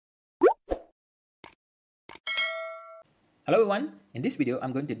Hello everyone, in this video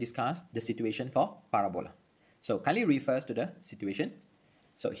I'm going to discuss the situation for parabola. So kindly refers to the situation.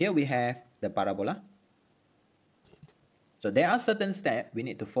 So here we have the parabola. So there are certain steps we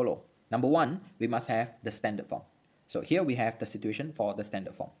need to follow. Number one, we must have the standard form. So here we have the situation for the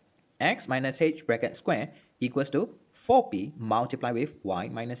standard form. X minus h bracket square equals to 4p multiplied with y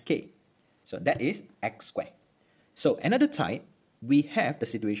minus k. So that is x square. So another type, we have the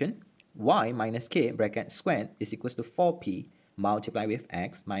situation y minus k bracket squared is equals to 4p multiplied with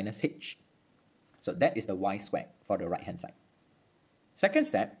x minus h. So that is the y squared for the right hand side. Second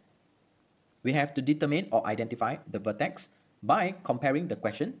step, we have to determine or identify the vertex by comparing the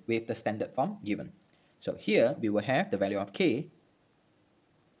question with the standard form given. So here we will have the value of k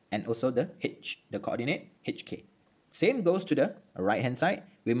and also the h, the coordinate hk. Same goes to the right hand side.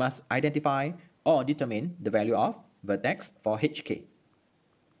 We must identify or determine the value of vertex for hk.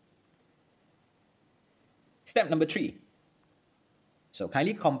 Step number 3. So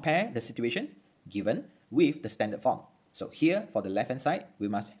kindly compare the situation given with the standard form. So here for the left hand side, we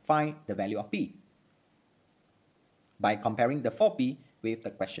must find the value of p by comparing the 4p with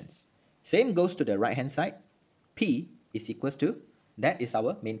the questions. Same goes to the right hand side. P is equals to, that is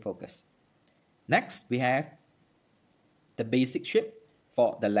our main focus. Next, we have the basic shape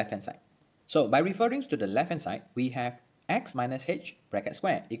for the left hand side. So by referring to the left hand side, we have x minus h bracket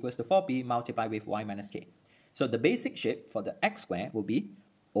square equals to 4p multiplied with y minus k. So the basic shape for the x square will be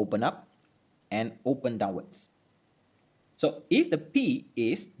open up and open downwards. So if the p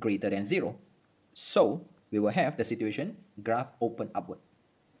is greater than 0, so we will have the situation graph open upward.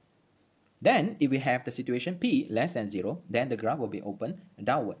 Then if we have the situation p less than 0, then the graph will be open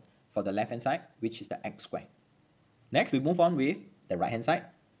downward for the left hand side, which is the x square. Next, we move on with the right hand side.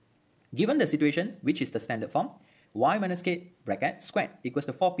 Given the situation, which is the standard form, y minus k bracket squared equals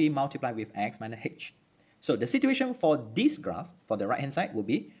to 4p multiplied with x minus h. So the situation for this graph, for the right hand side, will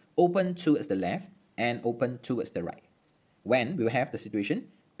be open towards the left and open towards the right. When we will have the situation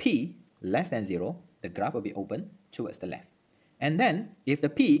p less than 0, the graph will be open towards the left. And then if the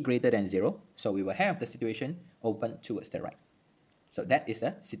p greater than 0, so we will have the situation open towards the right. So that is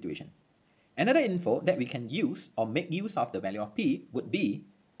a situation. Another info that we can use or make use of the value of p would be,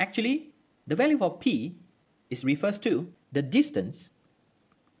 actually, the value for p is refers to the distance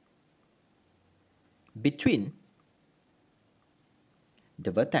between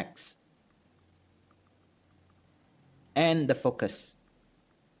the vertex and the focus.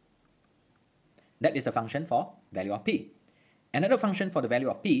 That is the function for value of p. Another function for the value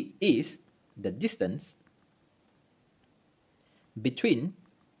of p is the distance between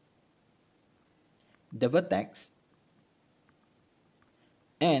the vertex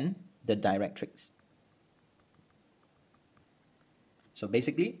and the directrix. So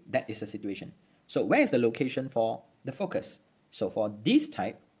basically, that is the situation. So where is the location for the focus? So for this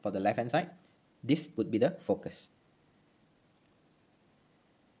type, for the left hand side, this would be the focus.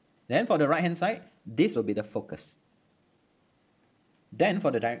 Then for the right hand side, this will be the focus. Then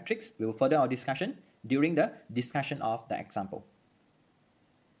for the directrix, we will further our discussion during the discussion of the example.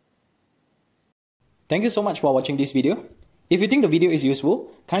 Thank you so much for watching this video. If you think the video is useful,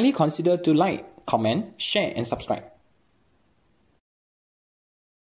 kindly consider to like, comment, share and subscribe.